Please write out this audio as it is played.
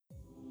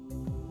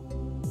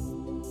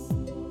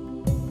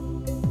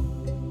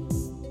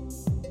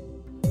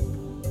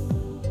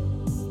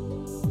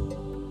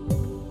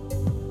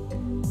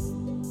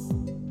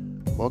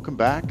Welcome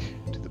back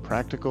to the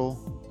Practical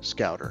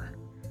Scouter.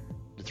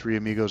 The three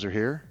amigos are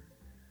here.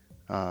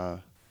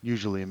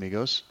 Usually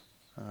amigos.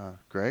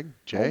 Greg,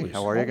 Jay,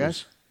 how are you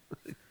guys?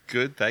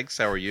 Good, thanks.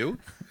 How are you?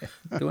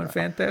 Doing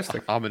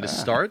fantastic. I'm going to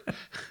start.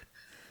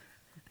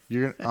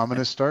 I'm going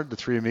to start. The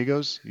three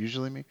amigos,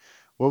 usually me.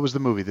 What was the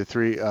movie? The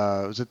three,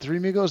 was it Three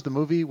Amigos, the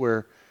movie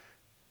where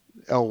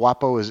El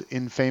Guapo is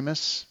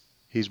infamous?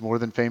 He's more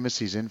than famous,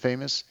 he's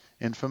infamous.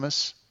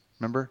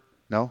 Remember?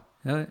 No?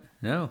 No.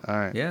 All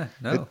right. Yeah,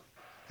 no.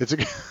 It's a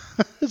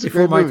it's a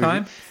Before great my movie.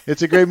 time?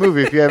 It's a great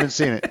movie if you haven't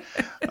seen it.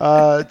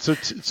 We're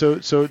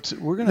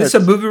gonna. This a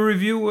movie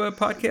review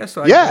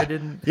podcast? I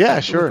didn't.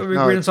 Sure. We're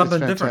No, reading it's something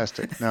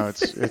fantastic. No,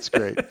 it's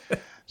great.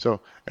 So,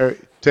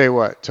 tell you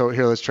what. So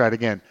here, let's try it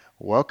again.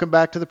 Welcome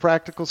back to the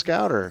Practical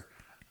Scouter.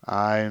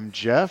 I'm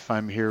Jeff.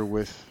 I'm here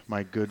with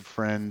my good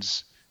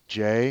friends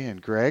Jay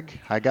and Greg.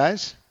 Hi,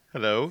 guys.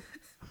 Hello.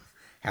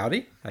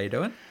 Howdy. How you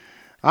doing?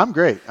 I'm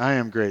great. I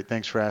am great.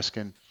 Thanks for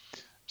asking.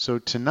 So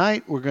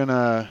tonight we're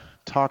gonna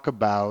talk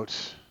about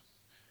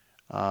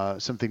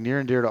something near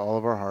and dear to all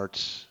of our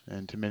hearts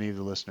and to many of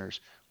the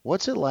listeners.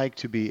 What's it like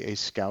to be a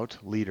scout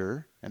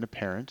leader and a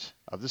parent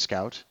of the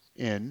scout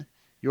in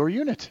your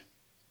unit?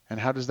 And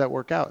how does that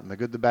work out? And the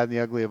good, the bad, and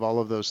the ugly of all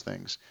of those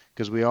things.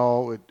 Because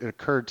it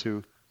occurred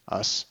to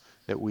us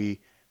that we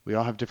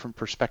all have different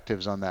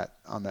perspectives on that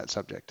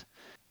subject.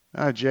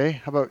 Jay,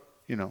 how about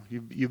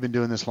you've been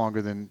doing this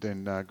longer than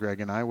Greg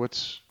and I.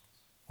 What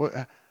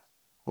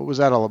was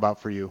that all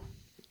about for you?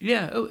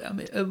 Yeah, I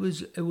mean, it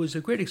was a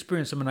great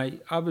experience. I mean, I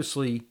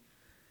obviously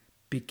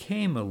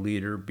became a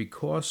leader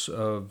because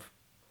of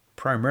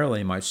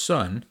primarily my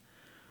son,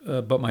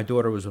 but my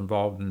daughter was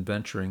involved in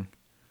venturing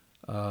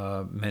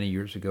many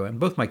years ago, and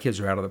both my kids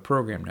are out of the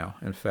program now.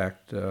 In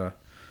fact,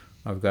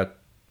 I've got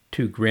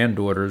two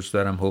granddaughters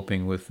that I'm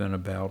hoping within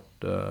about,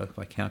 if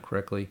I count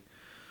correctly,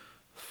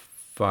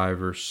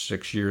 5 or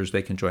 6 years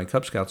they can join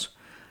Cub Scouts.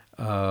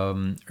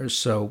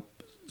 So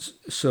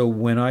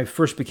when I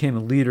first became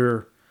a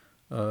leader,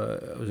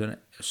 I was an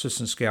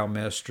assistant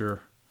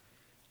scoutmaster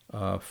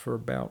for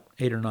about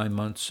 8 or 9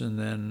 months, and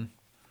then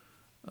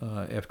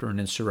after an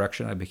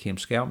insurrection, I became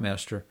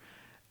scoutmaster.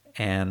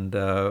 And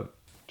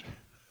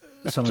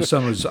some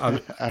was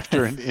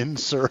after an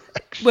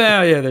insurrection.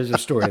 Well, yeah, there's a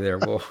story there.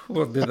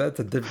 We'll do that's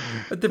a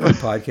different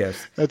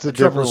podcast. That's a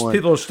different one.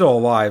 People are still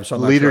alive, so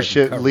I'm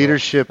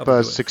leadership,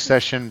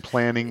 succession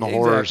planning,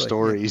 horror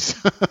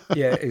stories.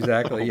 Yeah,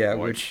 exactly. Yeah,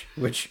 boy.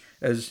 which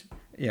as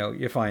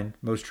you find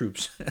most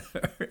troops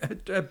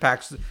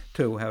packs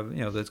to have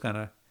those kind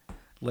of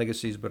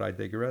legacies, but I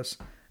digress.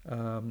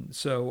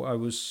 So I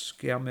was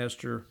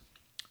scoutmaster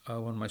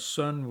when my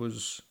son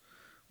was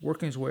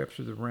working his way up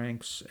through the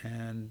ranks,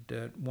 and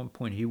at one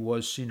point he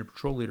was senior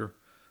patrol leader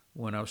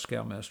when I was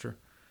scoutmaster.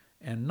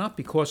 And not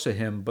because of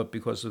him, but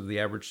because of the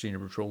average senior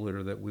patrol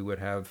leader, that we would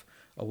have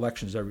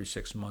elections every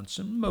 6 months,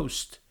 and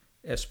most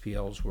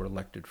SPLs were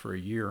elected for a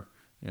year,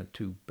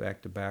 2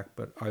 back to back.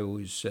 But I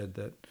always said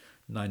that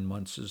 9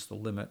 months is the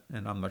limit,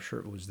 and I'm not sure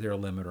it was their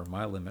limit or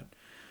my limit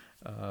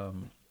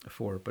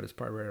for it, but it's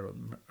probably right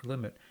around the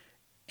limit.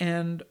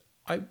 And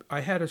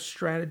I had a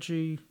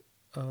strategy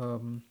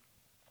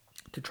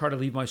to try to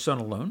leave my son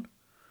alone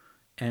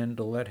and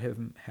to let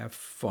him have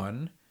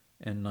fun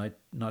and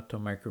not to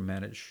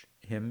micromanage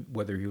him,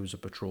 whether he was a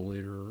patrol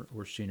leader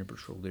or senior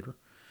patrol leader,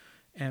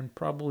 and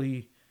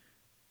probably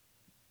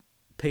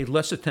pay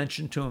less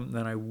attention to him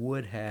than I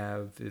would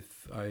have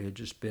if I had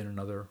just been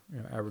another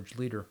average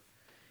leader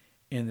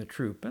in the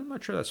troop. And I'm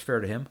not sure that's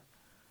fair to him,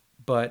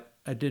 but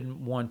I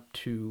didn't want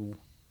to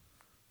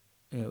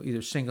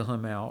either single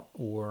him out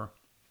or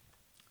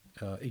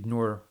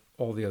ignore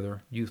all the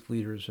other youth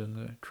leaders in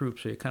the troop.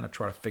 So you kind of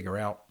try to figure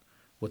out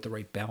what the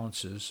right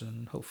balance is,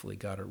 and hopefully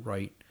got it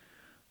right.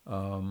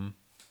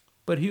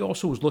 But he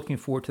also was looking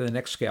forward to the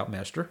next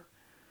scoutmaster.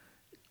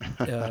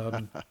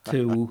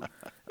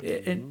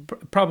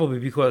 Probably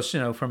because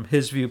from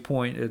his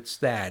viewpoint it's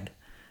Dad,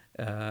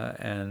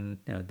 and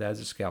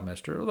Dad's a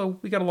scoutmaster. Although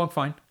we got along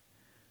fine.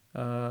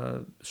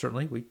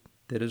 Certainly, we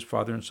did as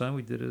father and son.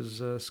 We did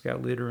as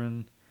scout leader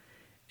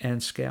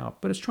and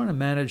scout. But it's trying to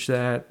manage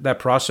that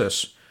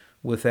process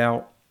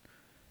without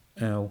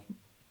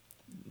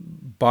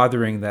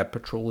bothering that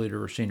patrol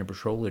leader or senior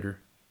patrol leader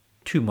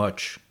too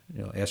much.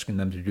 Asking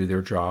them to do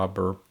their job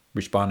or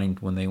responding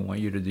when they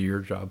want you to do your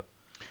job.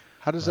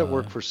 How does that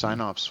work for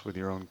sign-offs with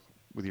your own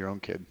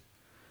kid?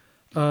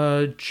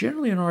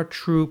 Generally, in our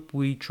troop,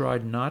 we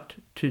tried not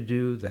to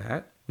do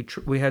that.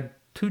 We had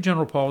 2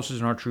 general policies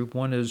in our troop.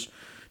 One is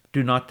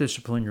do not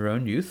discipline your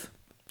own youth,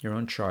 your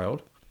own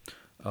child.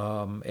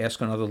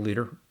 Ask another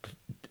leader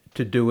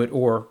to do it,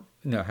 or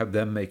have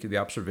them make the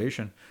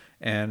observation,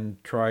 and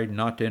try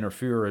not to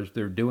interfere as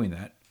they're doing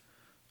that.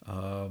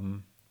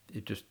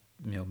 It just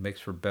makes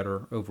for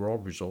better overall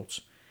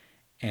results,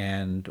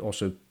 and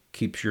also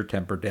keeps your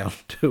temper down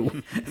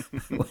too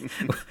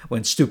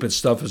when stupid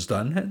stuff is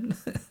done.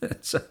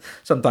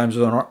 Sometimes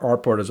on our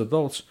part as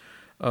adults.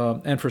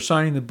 And for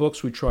signing the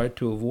books, we tried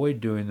to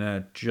avoid doing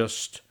that,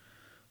 just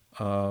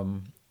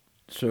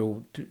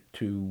so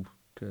to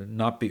to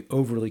not be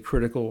overly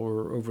critical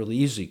or overly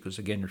easy, because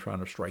again, you're trying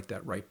to strike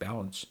that right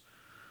balance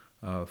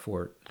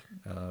for it.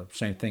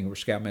 Same thing with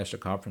Scoutmaster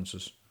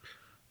conferences.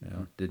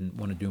 Didn't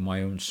want to do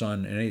my own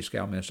son in any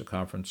Scoutmaster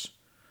conference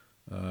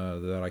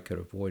that I could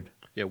avoid.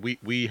 Yeah,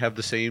 we have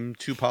the same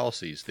two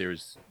policies.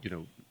 There's,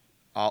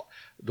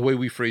 the way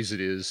we phrase it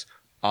is,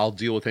 I'll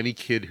deal with any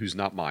kid who's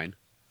not mine.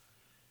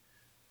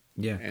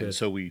 Yeah, And good.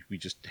 so we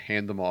just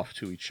hand them off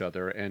to each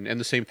other. And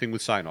the same thing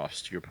with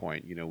sign-offs, to your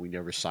point. We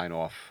never sign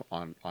off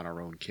on our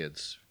own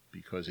kids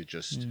because it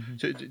just,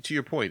 to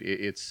your point,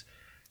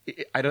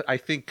 I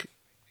think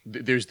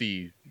there's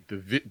the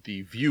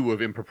view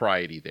of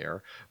impropriety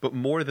there. But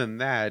more than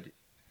that,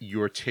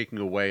 you're taking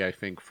away, I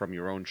think, from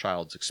your own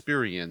child's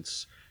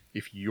experience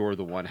if you're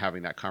the one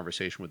having that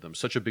conversation with them.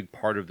 Such a big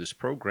part of this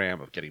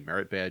program of getting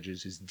merit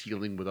badges is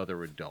dealing with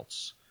other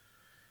adults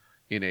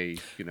in a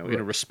in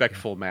a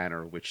respectful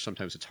manner, which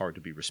sometimes it's hard to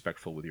be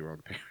respectful with your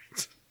own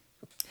parents.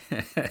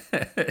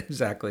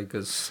 Exactly,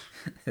 because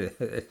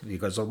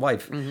of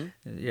life.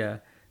 Yeah.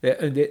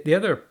 The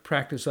other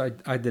practice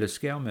I did as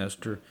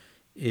Scoutmaster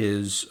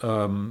is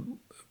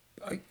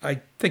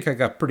I think I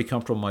got pretty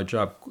comfortable in my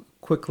job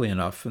quickly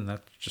enough, and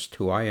that's just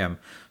who I am.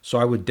 So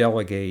I would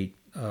delegate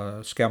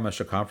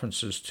Scoutmaster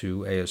conferences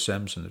to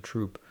ASMs in the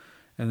troop,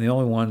 and the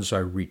only ones I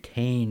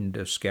retained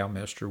as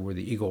Scoutmaster were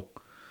the Eagle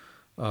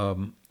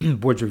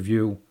boards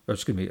review,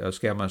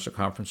 Scoutmaster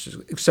conferences,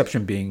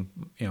 exception being,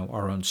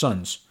 our own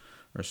sons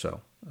or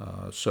so.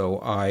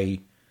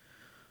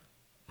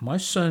 My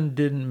son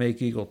didn't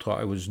make Eagle talk.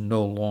 I was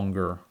no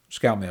longer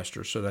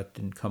Scoutmaster, so that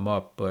didn't come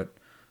up. But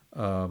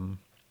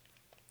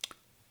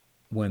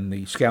when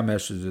the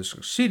Scoutmaster that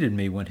succeeded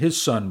me, when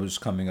his son was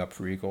coming up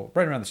for Eagle,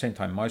 right around the same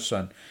time my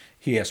son,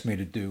 he asked me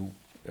to do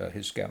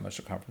his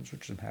Scoutmaster conference,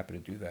 which I'm happy to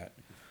do that,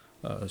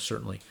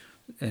 certainly.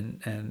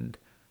 And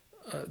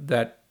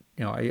that,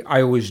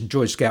 I always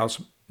enjoyed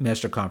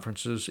Scoutmaster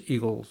conferences.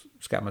 Eagle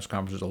Scoutmaster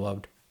conferences I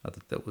loved. I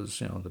thought that was,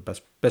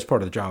 the best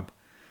part of the job,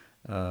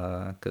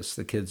 because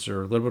the kids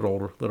are a little bit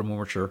older, a little more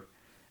mature,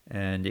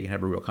 and you can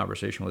have a real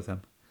conversation with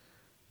them.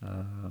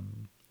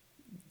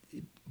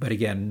 But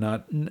again,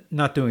 not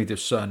doing it with your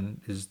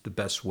son is the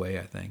best way,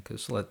 I think,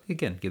 because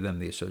give them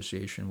the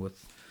association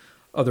with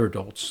other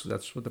adults.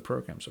 That's what the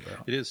program's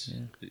about. It is.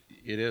 Yeah.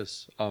 It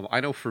is.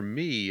 I know for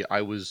me,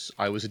 I was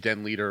a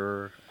den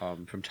leader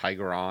from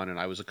Tiger on, and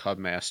I was a Cub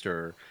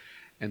Master.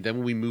 And then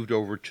when we moved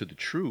over to the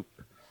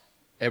troop,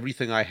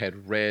 everything I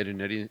had read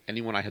and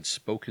anyone I had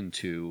spoken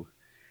to,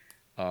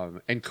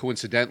 and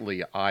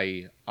coincidentally,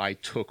 I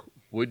took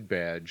Wood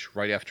Badge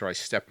right after I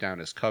stepped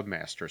down as Cub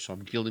Master. So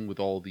I'm dealing with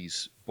all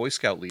these Boy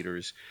Scout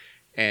leaders,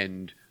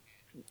 and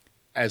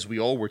as we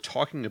all were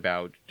talking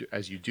about,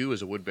 as you do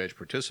as a Wood Badge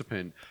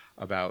participant,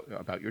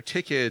 about your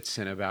tickets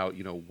and about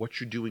what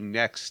you're doing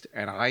next,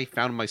 and I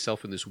found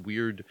myself in this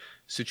weird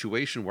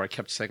situation where I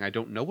kept saying I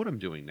don't know what I'm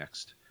doing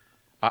next.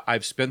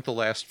 I've spent the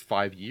last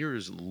 5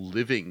 years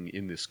living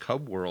in this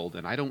Cub world,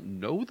 and I don't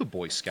know the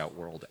Boy Scout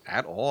world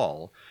at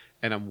all,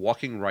 and I'm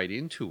walking right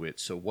into it.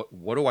 So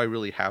what do I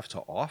really have to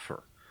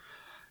offer?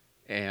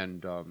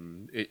 And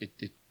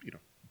it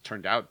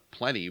turned out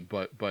plenty,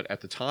 but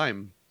at the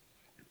time,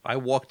 I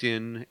walked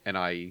in and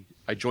I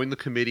joined the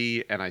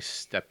committee and I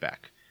stepped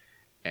back,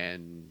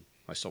 and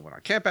my son went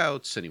on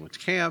campouts and he went to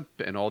camp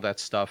and all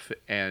that stuff,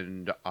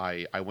 and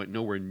I went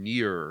nowhere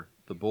near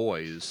the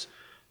boys.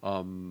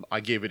 I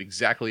gave it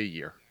exactly a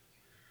year,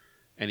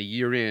 and a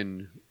year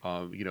in,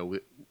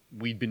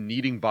 we'd been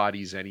needing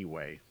bodies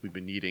anyway. We'd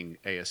been needing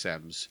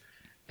ASMs,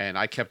 and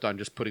I kept on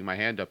just putting my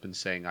hand up and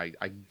saying, I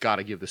got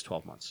to give this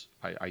 12 months.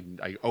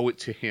 I owe it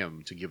to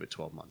him to give it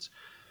 12 months.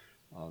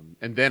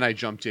 And then I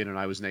jumped in and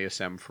I was an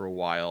ASM for a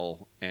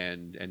while,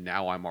 and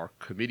now I'm our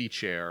committee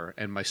chair,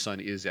 and my son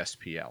is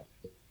SPL.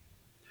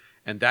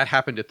 And that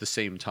happened at the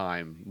same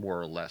time, more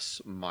or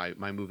less, my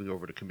moving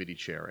over to committee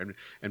chair.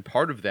 And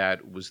part of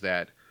that was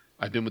that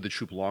I've been with the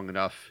troop long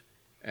enough,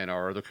 and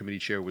our other committee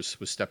chair was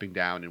stepping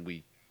down, and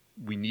we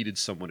needed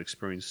someone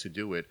experienced to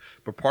do it.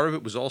 But part of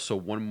it was also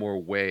one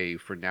more way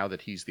for, now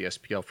that he's the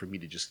SPL, for me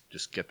to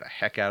just get the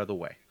heck out of the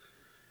way.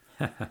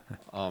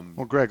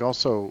 Well, Greg,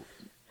 also,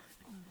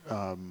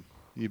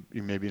 you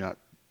maybe not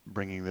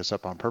bringing this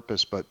up on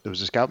purpose, but there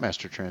was a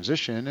Scoutmaster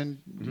transition,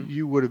 and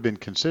you would have been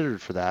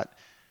considered for that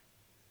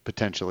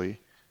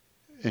potentially.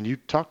 And you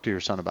talked to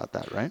your son about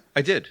that, right?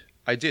 I did.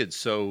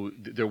 So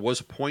there was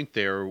a point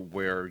there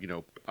where,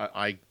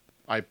 I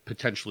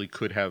potentially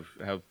could have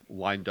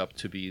lined up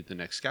to be the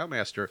next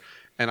Scoutmaster.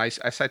 And I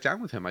sat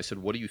down with him. I said,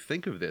 what do you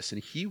think of this?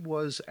 And he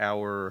was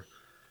the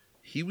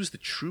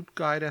troop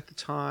guide at the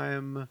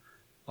time.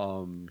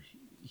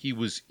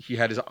 He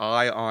had his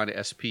eye on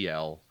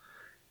SPL.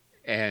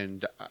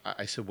 And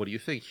I said, what do you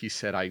think? He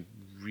said, I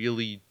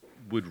really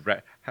would,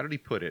 how did he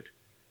put it?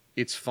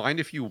 It's fine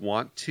if you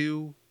want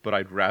to, but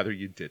I'd rather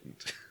you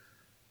didn't.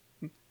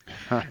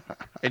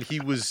 And he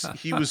was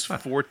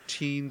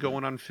 14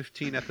 going on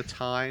 15 at the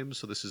time,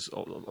 so this is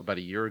about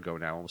a year ago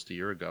now, almost a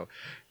year ago.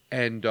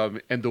 And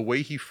the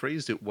way he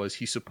phrased it was,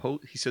 he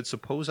said,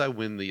 suppose I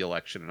win the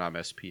election and I'm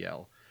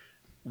SPL,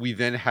 we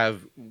then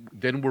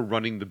we're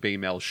running the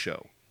Baymel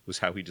show, was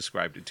how he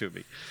described it to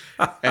me.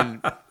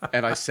 And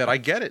I said, I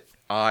get it.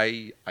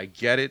 I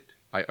get it.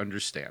 I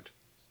understand.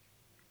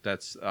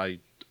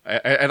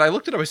 And I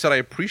looked at him, I said, I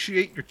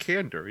appreciate your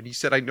candor. And he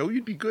said, I know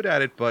you'd be good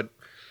at it, but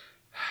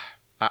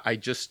I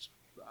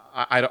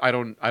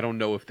don't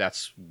know if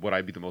that's what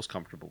I'd be the most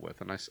comfortable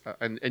with.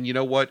 And you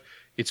know what?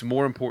 It's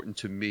more important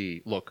to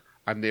me. Look,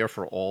 I'm there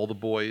for all the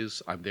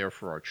boys. I'm there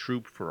for our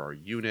troop, for our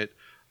unit,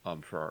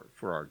 for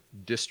our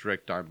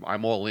district.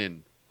 I'm all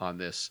in on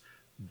this,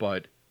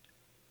 but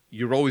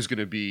you're always going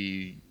to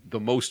be the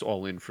most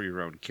all in for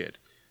your own kid.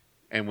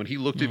 And when he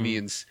looked at me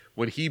and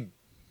when he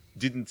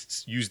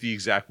didn't use the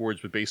exact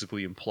words, but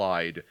basically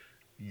implied,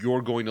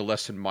 you're going to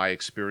lessen my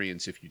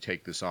experience if you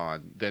take this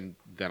on, then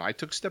I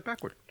took a step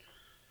backward.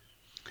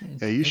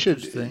 Yeah, you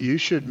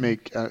should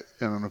make, I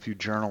don't know if you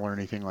journal or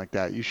anything like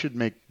that. You should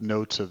make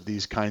notes of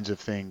these kinds of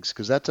things,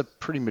 because that's a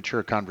pretty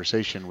mature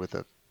conversation with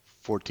a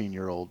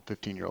 14-year-old,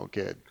 15-year-old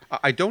kid.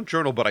 I don't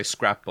journal, but I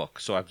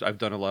scrapbook. So I've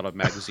done a lot of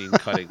magazine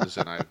cuttings,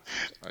 and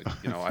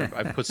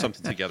I've put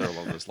something together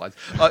along those lines.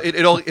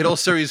 In all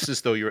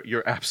seriousness, though,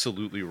 you're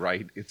absolutely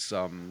right. It's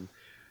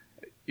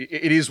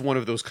it is one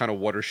of those kind of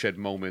watershed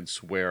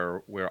moments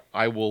where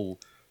I will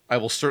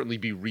certainly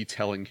be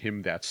retelling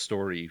him that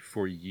story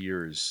for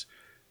years.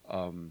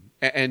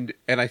 And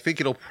I think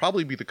it'll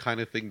probably be the kind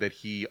of thing that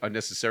he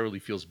unnecessarily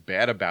feels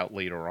bad about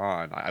later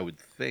on, I would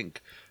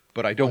think.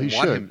 But I don't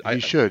want him.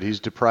 He should. He's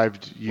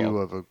deprived you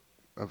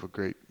of a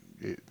great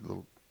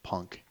little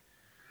punk.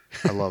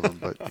 I love him,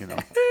 but you know.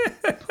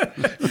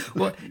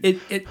 Well,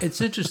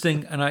 it's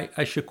interesting, and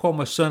I should call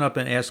my son up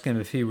and ask him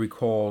if he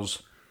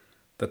recalls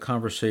the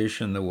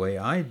conversation the way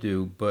I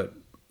do. But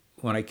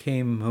when I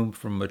came home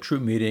from a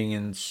troop meeting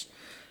and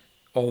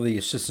all the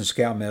assistant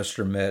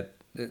scoutmaster met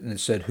and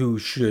said who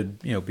should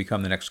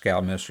become the next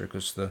scoutmaster,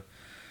 because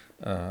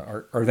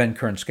our then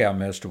current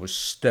scoutmaster was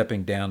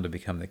stepping down to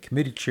become the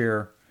committee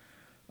chair.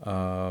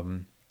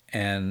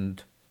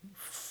 And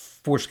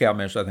four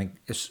scoutmasters, I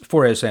think,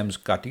 four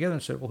SMs got together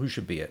and said, well, who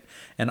should be it?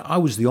 And I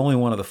was the only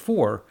one of the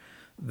four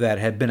that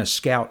had been a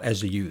scout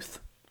as a youth.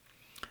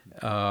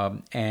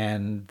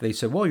 And they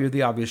said, well, you're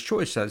the obvious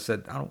choice. I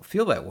said, I don't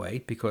feel that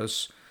way,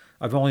 because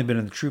I've only been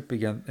in the troop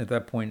again at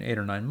that point 8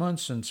 or 9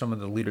 months, and some of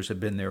the leaders had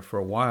been there for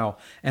a while.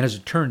 And as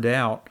it turned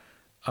out,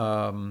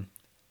 the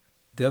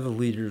other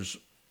leaders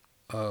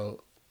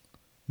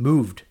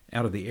moved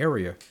out of the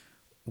area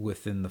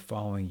within the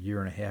following year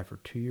and a half or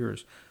 2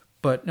 years.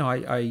 But no,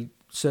 I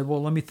said,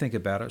 well, let me think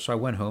about it. So I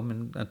went home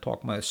and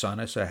talked to my son.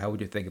 I said, how would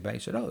you think about it? He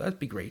said, oh, that'd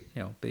be great.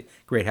 Be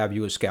great to have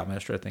you as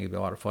scoutmaster. I think it'd be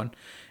a lot of fun.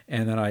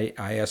 And then I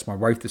asked my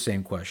wife the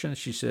same question.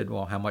 She said,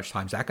 well, how much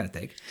time's that going to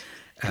take?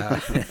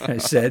 I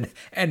said,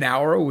 an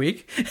hour a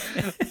week.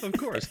 Of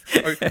course.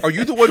 Are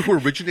you the one who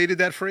originated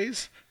that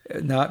phrase?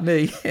 Not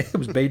me. It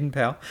was Baden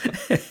Powell.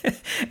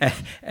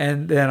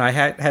 And then I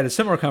had a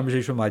similar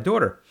conversation with my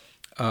daughter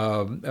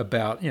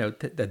about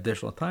the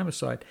additional time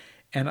aside.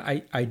 And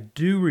I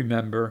do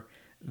remember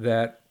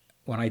that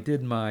when I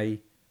did my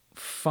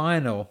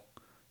final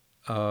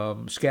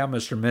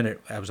Scoutmaster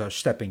Minute, as I was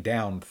stepping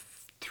down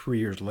 3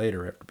 years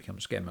later after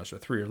becoming Scoutmaster,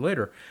 3 years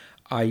later,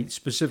 I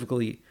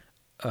specifically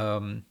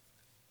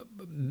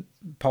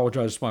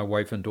apologized to my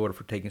wife and daughter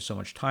for taking so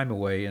much time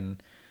away,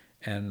 and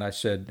I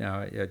said,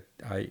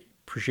 I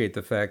appreciate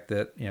the fact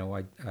that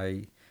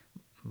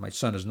my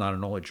son is not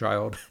an only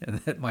child, and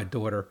that my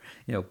daughter,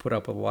 put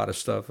up with a lot of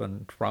stuff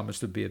and promised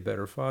to be a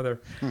better father.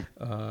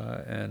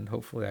 And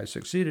hopefully I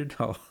succeeded.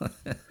 I'll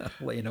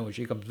let you know when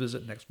she comes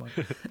visit next month.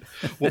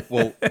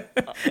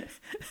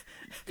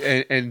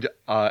 And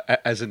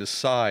as an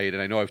aside,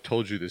 and I know I've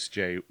told you this,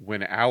 Jay,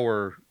 when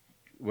our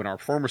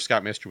former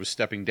Scoutmaster was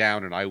stepping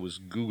down and I was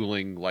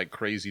Googling like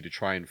crazy to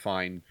try and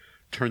find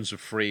turns of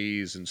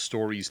phrase and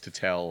stories to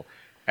tell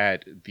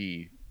at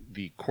the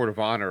Court of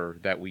Honor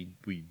that we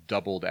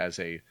doubled as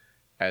a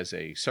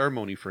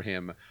ceremony for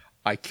him,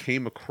 I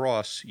came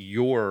across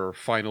your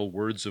final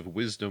words of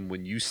wisdom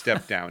when you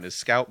stepped down as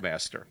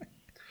Scoutmaster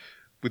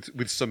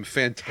with some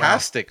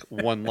fantastic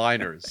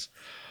one-liners.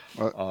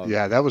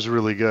 Yeah, that was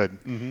really good.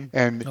 Mm-hmm.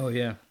 And oh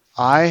yeah,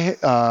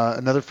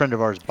 another friend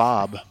of ours,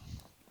 Bob,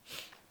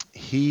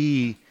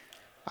 I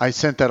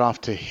sent that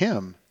off to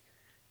him,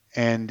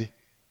 and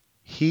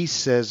he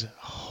says,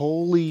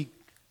 holy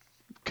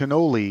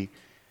cannoli,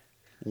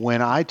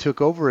 when I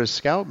took over as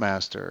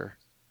Scoutmaster,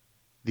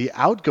 the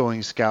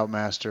outgoing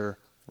Scoutmaster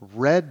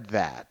read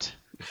that.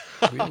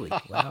 Really?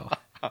 Wow.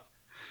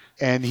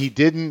 And he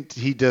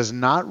does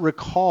not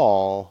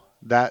recall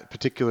that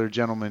particular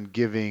gentleman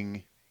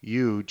giving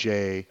you,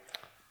 Jay,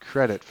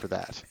 credit for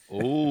that.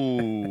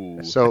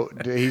 Oh. So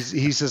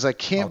he says, I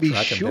can't be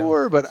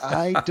sure, but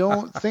I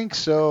don't think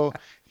so.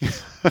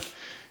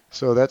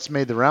 So that's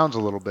made the rounds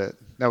a little bit.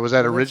 Now, was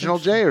that original,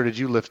 Jay, or did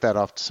you lift that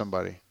off to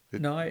somebody?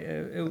 No,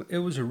 it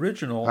was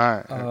original. All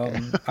right,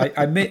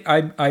 okay.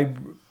 I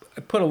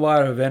put a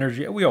lot of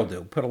energy. We all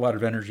do put a lot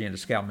of energy into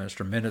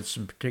Scoutmaster Minutes,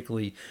 and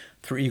particularly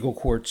for Eagle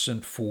Courts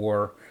and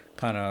for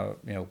kind of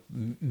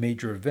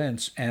major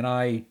events. And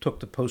I took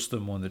to post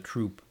them on the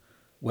troop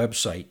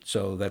website.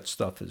 So that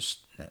stuff is,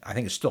 I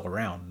think it's still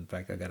around. In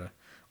fact,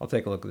 I'll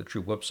take a look at the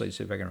Troop website,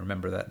 see if I can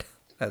remember that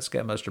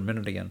Scoutmaster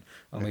Minute again.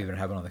 I'll even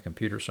have it on the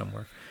computer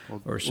somewhere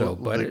or so.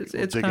 But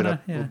it's kind of,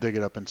 we'll dig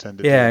it up and send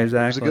it. Yeah, to you.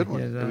 exactly. It was a good one.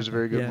 Yeah, exactly. It was a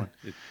very good Yeah. one.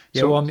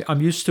 Yeah, well,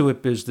 I'm used to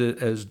it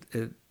as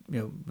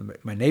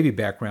my Navy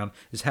background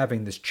is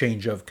having this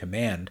change of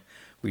command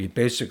where you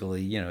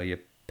basically, you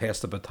pass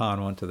the baton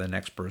on to the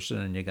next person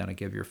and you're going to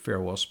give your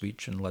farewell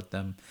speech and let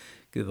them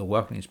give the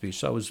welcoming speech.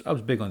 So I was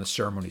big on the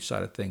ceremony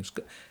side of things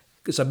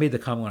because I made the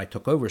comment when I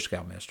took over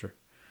Scoutmaster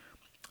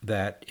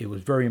that it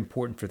was very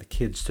important for the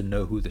kids to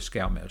know who the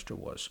Scoutmaster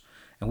was.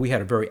 And we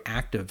had a very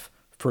active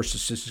first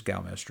assistant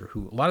Scoutmaster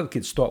who a lot of the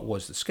kids thought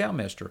was the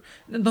Scoutmaster.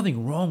 And there's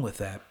nothing wrong with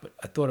that, but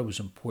I thought it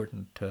was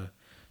important to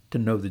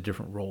know the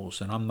different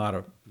roles. And I'm not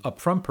a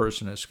upfront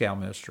person as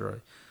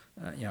Scoutmaster.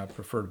 I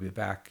prefer to be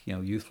back,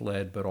 youth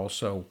led, but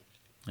also,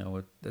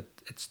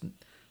 it's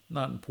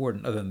not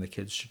important other than the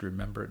kids should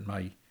remember it.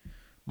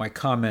 My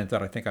comment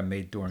that I think I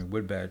made during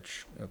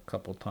Woodbatch a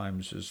couple of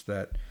times is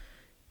that,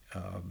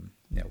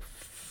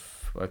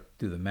 if I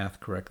do the math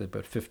correctly,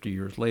 but 50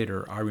 years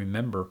later, I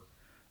remember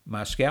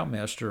my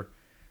Scoutmaster.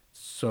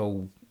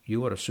 So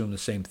you would assume the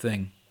same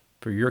thing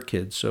for your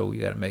kids. So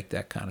you got to make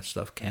that kind of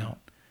stuff count.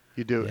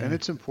 You do. Yeah. And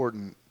it's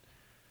important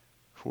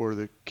for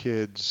the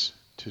kids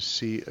to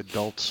see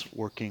adults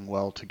working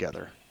well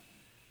together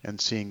and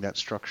seeing that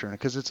structure.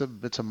 Because it's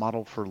a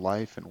model for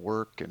life and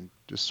work and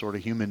just sort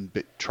of human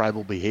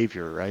tribal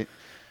behavior, right?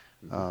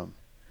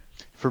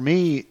 For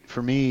me,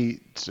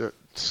 it's a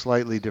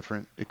slightly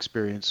different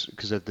experience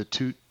because of the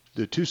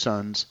two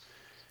sons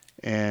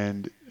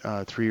and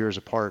 3 years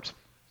apart,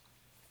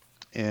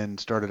 and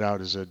started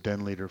out as a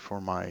den leader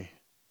for my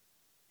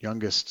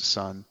youngest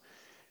son,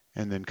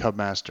 and then Cub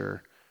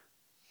Master.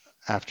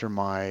 After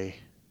my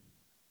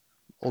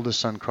oldest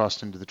son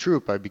crossed into the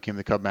troop, I became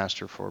the Cub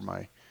Master for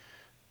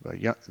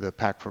the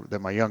pack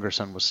that my younger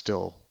son was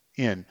still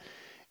in.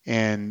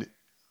 And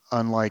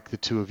unlike the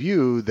two of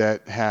you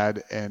that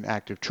had an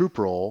active troop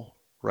role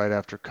right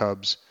after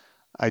Cubs,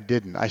 I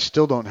didn't. I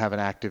still don't have an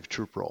active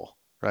troop role,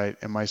 right?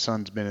 And my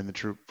son's been in the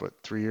troop for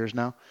 3 years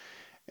now,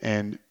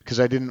 and because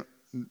I didn't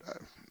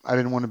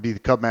want to be the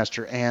Cub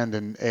Master and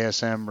an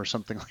ASM or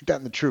something like that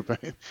in the troop.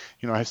 I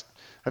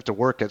have to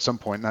work at some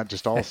point, not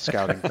just all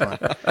scouting fun.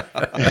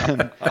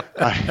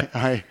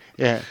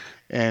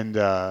 And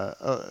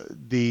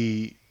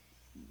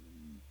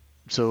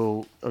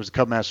so I was a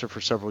Cub Master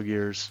for several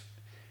years,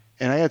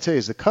 and I got to tell you,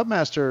 as the Cub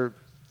Master,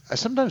 I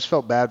sometimes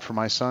felt bad for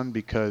my son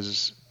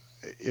because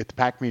at the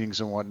pack meetings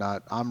and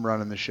whatnot, I'm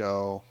running the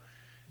show.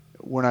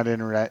 We're not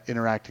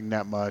interacting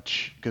that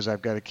much because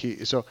I've got to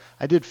keep. So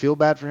I did feel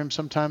bad for him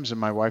sometimes, and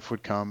my wife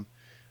would come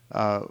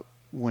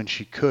when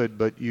she could,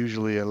 but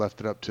usually I left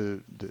it up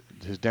to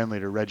his den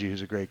leader, Reggie,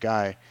 who's a great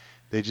guy.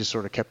 They just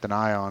sort of kept an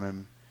eye on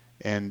him,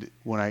 and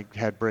when I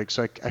had breaks,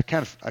 so I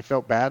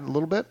felt bad a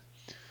little bit.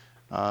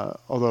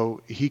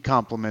 Although he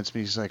compliments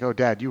me, he's like, "Oh,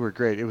 Dad, you were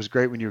great. It was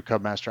great when you were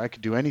Cub Master. I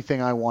could do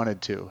anything I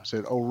wanted to." I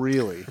said, "Oh,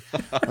 really?"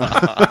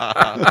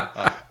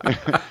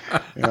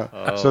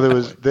 So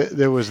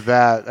there was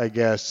that, I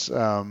guess.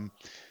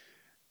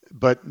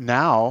 But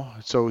now,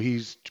 so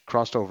he's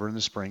crossed over in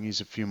the spring. He's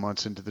a few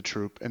months into the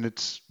troop, and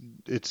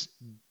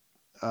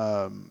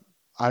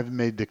I've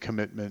made the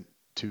commitment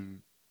to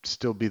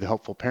still be the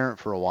helpful parent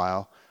for a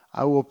while.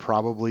 I will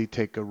probably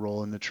take a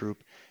role in the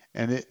troop.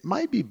 And it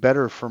might be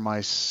better for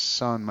my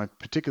son,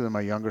 particularly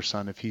my younger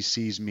son, if he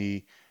sees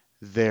me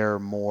there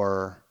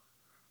more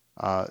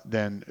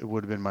than it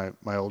would have been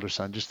my older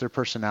son. Just their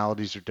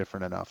personalities are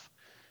different enough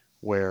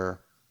where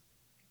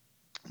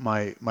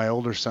my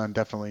older son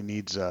definitely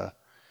needs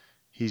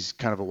he's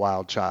kind of a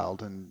wild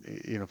child. And,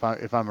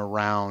 if I'm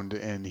around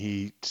and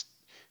he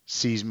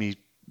sees me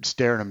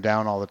staring him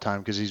down all the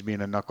time because he's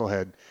being a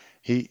knucklehead,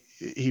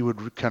 he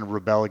would kind of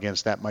rebel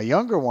against that. My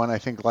younger one, I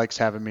think, likes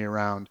having me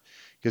around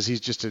because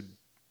he's just a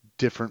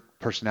different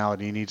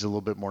personality. He needs a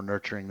little bit more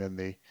nurturing than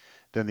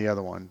the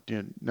other one.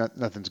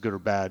 Nothing's good or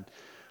bad,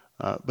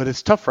 but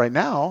it's tough right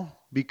now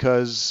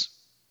because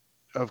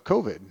of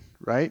COVID,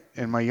 right?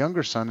 And my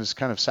younger son is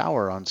kind of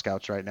sour on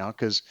Scouts right now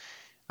because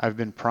I've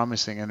been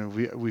promising,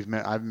 and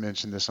I've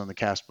mentioned this on the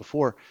cast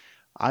before.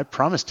 I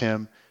promised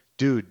him,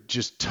 dude,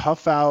 just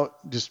tough out.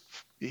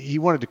 He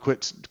wanted to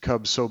quit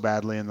Cubs so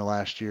badly in the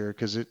last year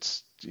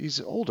because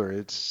he's older.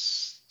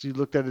 You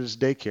looked at it as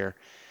daycare.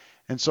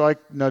 And so I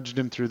nudged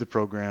him through the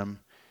program,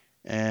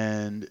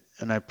 and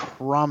I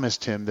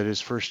promised him that his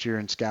first year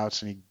in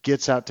Scouts, and he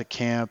gets out to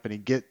camp,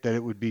 and that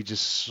it would be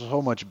just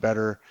so much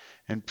better,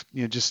 and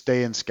just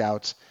stay in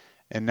Scouts.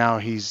 And now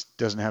he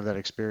doesn't have that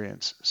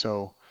experience.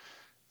 So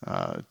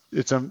but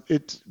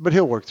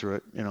he'll work through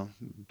it.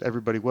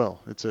 Everybody will.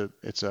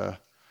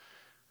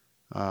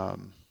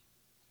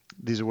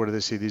 These are, what do they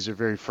say? These are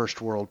very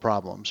first world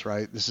problems,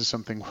 right? This is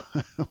something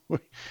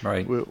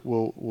Right. we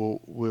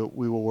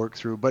will work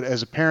through. But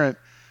as a parent,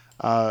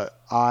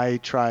 I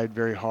tried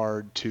very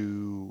hard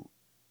to,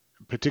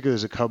 particularly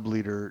as a Cub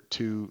leader,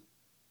 to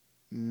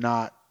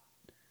not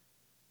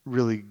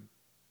really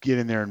get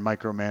in there and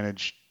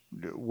micromanage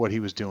what he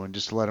was doing,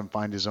 just to let him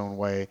find his own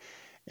way.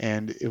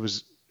 And it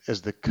was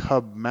as the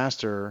Cub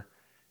master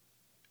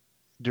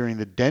during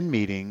the den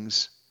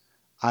meetings,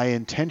 I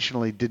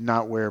intentionally did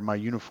not wear my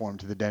uniform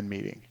to the den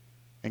meeting.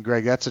 And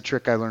Greg, that's a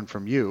trick I learned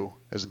from you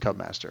as a Cub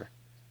master,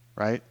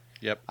 right?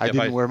 Yep. I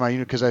didn't wear my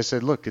uniform because I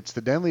said, look, it's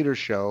the den leader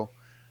show.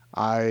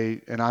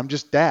 I'm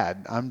just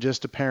dad. I'm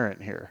just a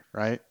parent here,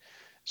 right?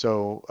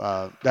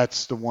 So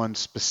that's the one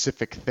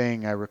specific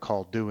thing I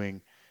recall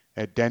doing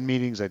at den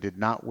meetings. I did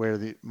not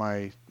wear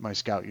my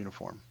scout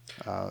uniform.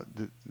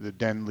 The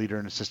den leader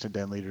and assistant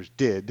den leaders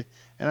did,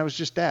 and I was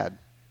just dad.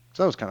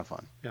 So that was kind of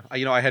fun. Yeah,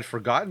 I had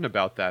forgotten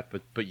about that,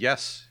 but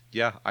yes,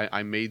 yeah,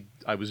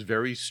 I was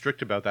very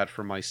strict about that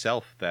for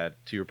myself.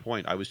 That, to your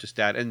point, I was just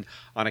dad, and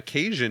on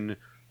occasion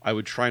I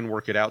would try and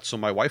work it out so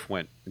my wife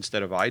went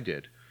instead of I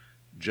did,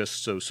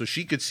 just so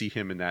she could see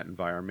him in that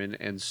environment,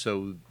 and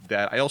so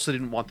that I also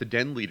didn't want the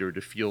den leader to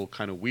feel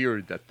kind of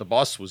weird that the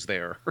boss was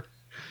there,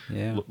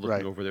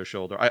 looking over their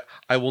shoulder.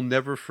 I will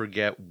never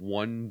forget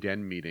one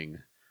den meeting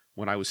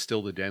when I was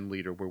still the den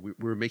leader where we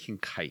were making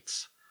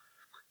kites.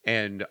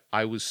 And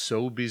I was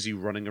so busy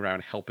running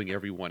around helping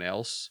everyone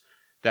else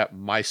that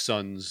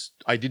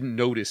I didn't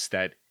notice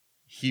that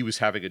he was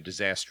having a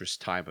disastrous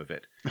time of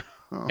it.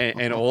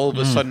 And all of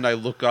a sudden I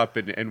look up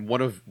and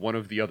one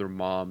of the other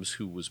moms,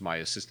 who was my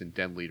assistant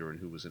den leader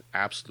and who was an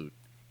absolute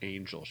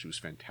angel, she was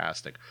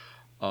fantastic.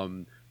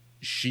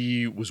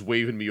 She was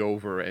waving me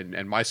over,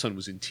 and my son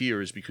was in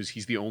tears because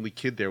he's the only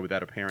kid there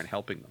without a parent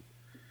helping them.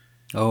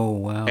 Oh,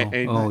 wow. And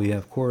yeah,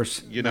 of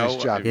course. Nice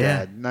job,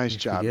 Dad. Nice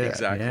job, Dad.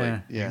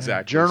 Exactly. Yeah.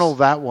 Exactly. Journal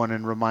that one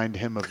and remind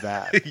him of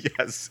that.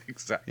 Yes,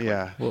 exactly.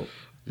 Yeah. Well,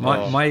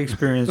 my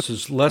experience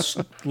is less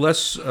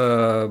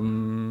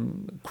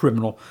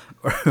criminal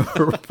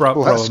or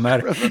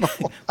problematic.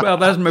 Well,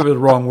 that's maybe the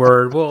wrong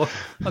word. Well,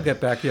 I'll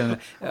get back to you on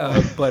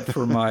that. But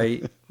for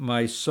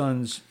my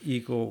son's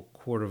Eagle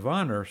Court of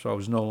Honor, so I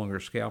was no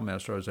longer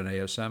Scoutmaster. I was an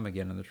ASM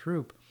again in the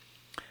troop.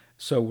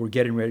 So we're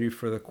getting ready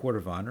for the Court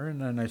of Honor,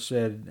 and then I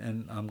said,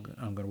 and I'm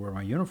going to wear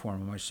my uniform.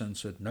 And my son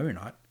said, "No, you're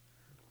not."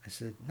 I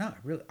said, "No,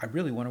 I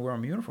really want to wear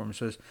my uniform." He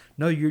says,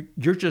 "No,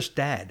 you're just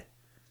dad.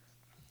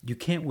 You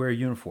can't wear a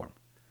uniform."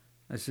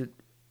 I said,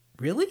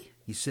 "Really?"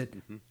 He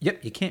said,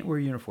 "Yep, you can't wear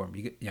a uniform.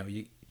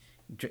 You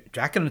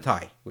jacket and a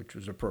tie," which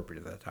was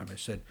appropriate at that time. I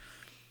said,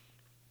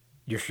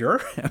 "You're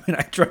sure?" I mean,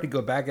 I tried to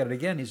go back at it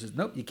again. He says,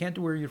 "Nope, you can't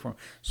wear a uniform."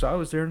 So I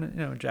was there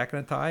in jacket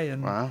and a tie,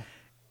 and wow.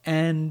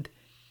 And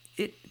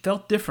it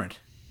felt different.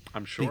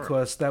 I'm sure.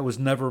 Because that was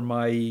never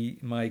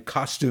my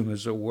costume,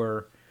 as it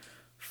were,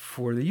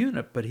 for the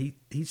unit. But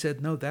he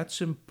said, "No, that's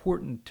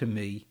important to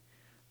me,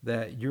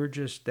 that you're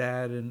just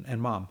dad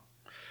and mom,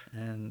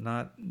 and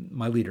not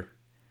my leader."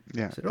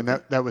 Yeah, said, and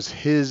okay. that was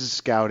his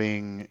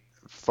scouting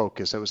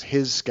focus. That was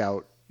his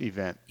scout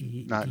event.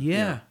 Not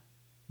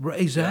Right,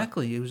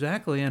 exactly.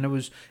 And it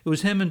was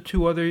him and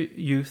two other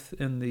youth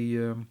in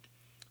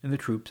the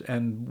troops,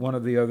 and one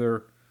of the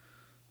other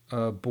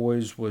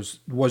boys was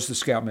the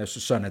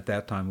scoutmaster's son at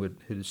that time, who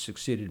had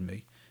succeeded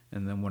me,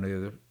 and then one of the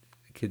other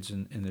kids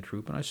in the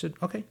troop. And I said,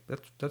 "Okay,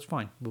 that's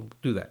fine. We'll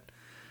do that."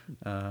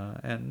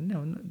 And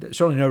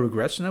certainly no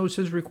regrets, and that was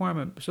his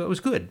requirement. So it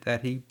was good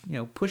that he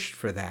pushed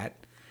for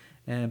that,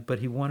 but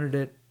he wanted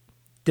it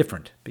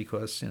different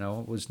because it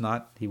was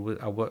not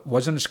I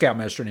wasn't a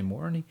scoutmaster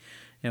anymore, and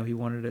he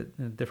wanted it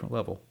at a different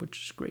level,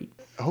 which is great.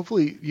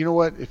 Hopefully, you know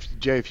what,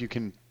 if you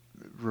can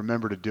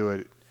remember to do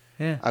it.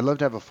 Yeah. I'd love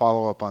to have a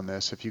follow-up on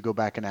this. If you go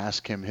back and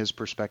ask him his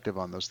perspective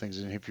on those things,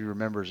 and if he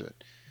remembers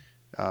it,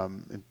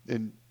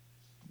 and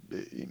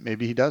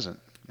maybe he doesn't.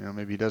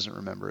 Maybe he doesn't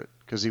remember it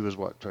because he was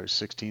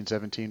 16,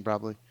 17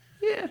 probably.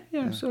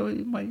 Yeah. So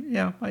he might.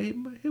 Yeah,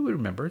 he would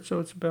remember it.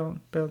 So it's about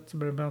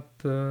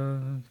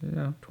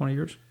 20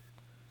 years.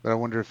 But I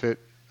wonder if it.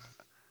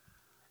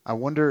 I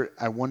wonder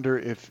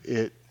if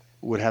it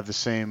would have the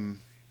same.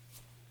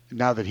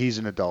 Now that he's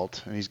an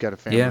adult and he's got a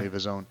family of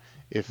his own,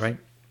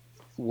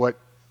 what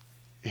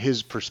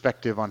his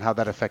perspective on how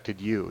that affected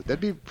you.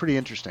 That'd be pretty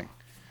interesting.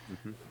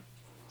 Mm-hmm.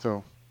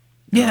 So.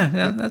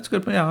 Yeah, that's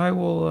good. Yeah, I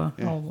will.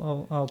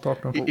 I'll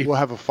talk to him. We'll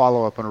have a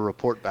follow-up and a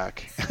report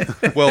back.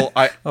 Well,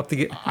 I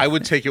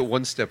would take it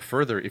one step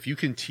further. If you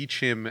can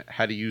teach him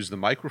how to use the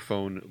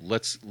microphone,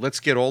 let's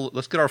get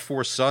our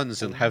four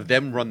sons and have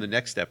them run the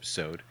next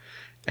episode.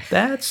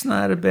 That's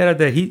not a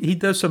bad idea. He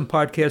does some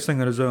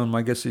podcasting on his own.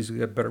 I guess he's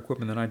got better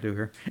equipment than I do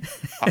here.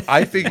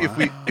 I think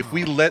if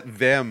we let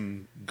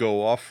them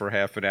go off for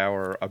half an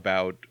hour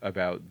about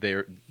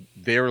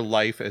their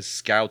life as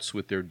scouts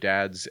with their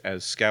dads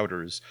as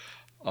scouters,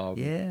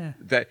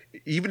 that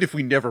even if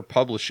we never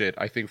publish it,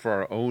 I think for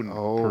our own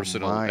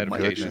personal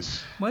edification,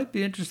 might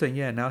be interesting.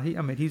 Yeah, now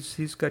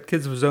he's got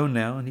kids of his own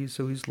now, and he's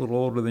a little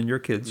older than your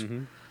kids.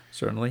 Mm-hmm.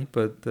 Certainly,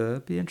 but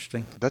it'd be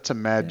interesting. That's a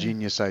mad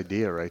genius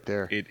idea right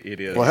there. It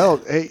is. Well, hell,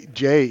 hey,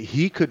 Jay,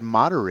 he could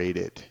moderate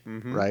it,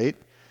 right?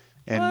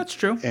 And that's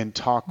true. And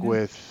talk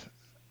with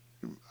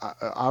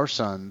our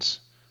sons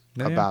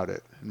about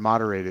it, and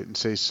moderate it, and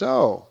say,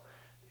 so,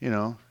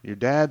 your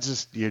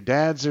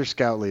dad's their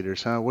scout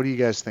leaders, huh? What do you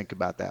guys think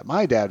about that?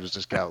 My dad was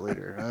a scout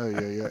leader. Oh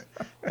yeah.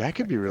 That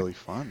could be really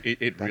fun.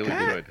 It really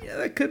could. Yeah,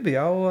 that could be.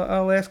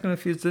 I'll ask him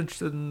if he's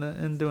interested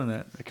in doing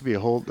that. That could be a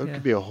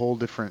whole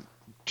different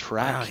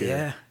track Wow, here.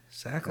 yeah,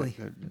 exactly.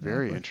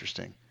 Very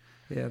interesting.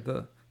 Yeah,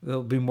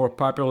 they'll be more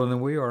popular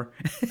than we are.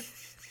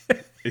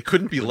 It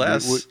couldn't be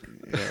less.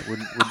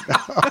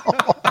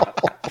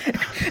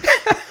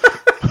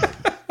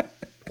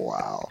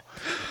 Wow.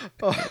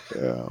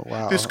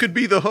 Wow. This could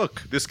be the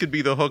hook. This could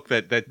be the hook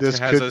that This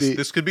has could us. be-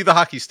 This could be the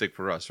hockey stick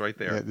for us right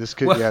there. This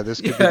could Well, be the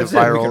that's it.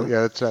 viral. We can-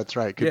 Yeah, that's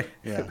right. Could,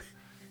 Yeah. yeah.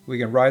 We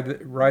can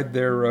ride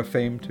their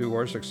fame to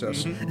our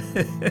success.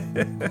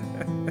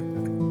 Mm-hmm.